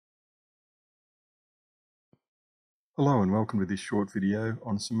Hello and welcome to this short video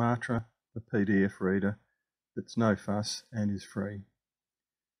on Sumatra, the PDF reader that's no fuss and is free.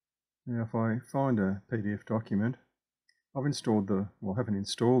 Now if I find a PDF document, haven't installed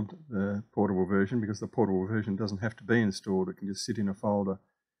the portable version because the portable version doesn't have to be installed, it can just sit in a folder,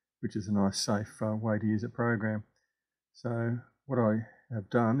 which is a nice safe way to use a program. So what I have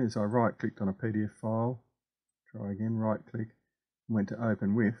done is I right clicked on a PDF file, try again, right click, went to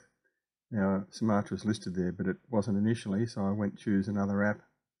open with. Now Sumatra is listed there, but it wasn't initially, so I went choose another app,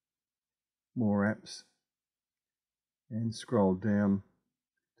 more apps, and scrolled down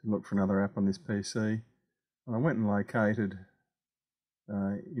to look for another app on this PC. And I went and located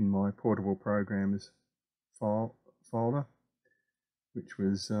in my portable programs folder, which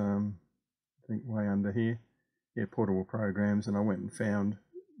was I think way under here. Yeah, portable programs, and I went and found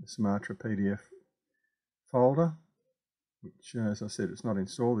the Sumatra PDF folder, which as I said, it's not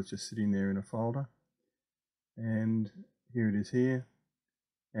installed, it's just sitting there in a folder. And here it is here,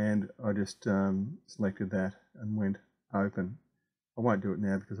 and I just selected that and went open. I won't do it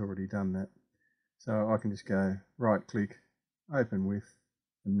now because I've already done that. So I can just go right click, open with,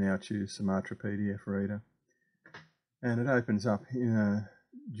 and now choose Sumatra PDF reader. And it opens up in a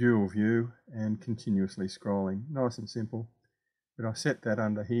dual view and continuously scrolling. Nice and simple. But I set that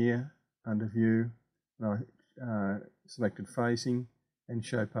under here, under view, and I selected facing and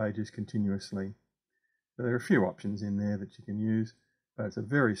show pages continuously. So there are a few options in there that you can use, but it's a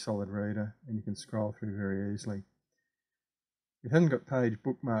very solid reader and you can scroll through very easily. It hasn't got page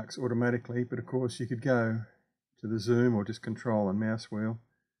bookmarks automatically, but of course you could go to the zoom or just control and mouse wheel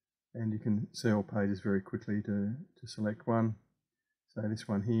and you can see all pages very quickly to select one. So this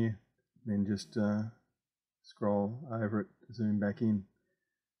one here, then just scroll over it to zoom back in.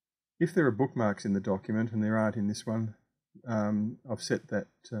 If there are bookmarks in the document, and there aren't in this one, I've set that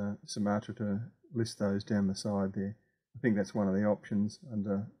Sumatra to list those down the side there. I think that's one of the options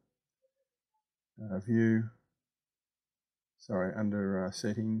under under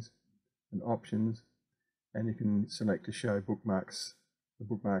settings and options, and you can select to show bookmarks, the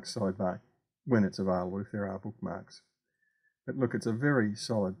bookmarks sidebar when it's available if there are bookmarks. But look, it's a very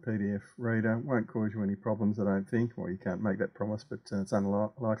solid PDF reader, won't cause you any problems I don't think, well you can't make that promise, but it's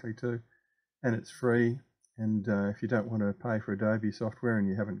unlikely to, and it's free. And if you don't want to pay for Adobe software and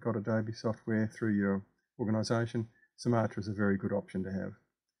you haven't got Adobe software through your organisation, Sumatra is a very good option to have.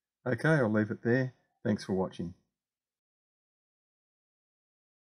 Okay, I'll leave it there. Thanks for watching.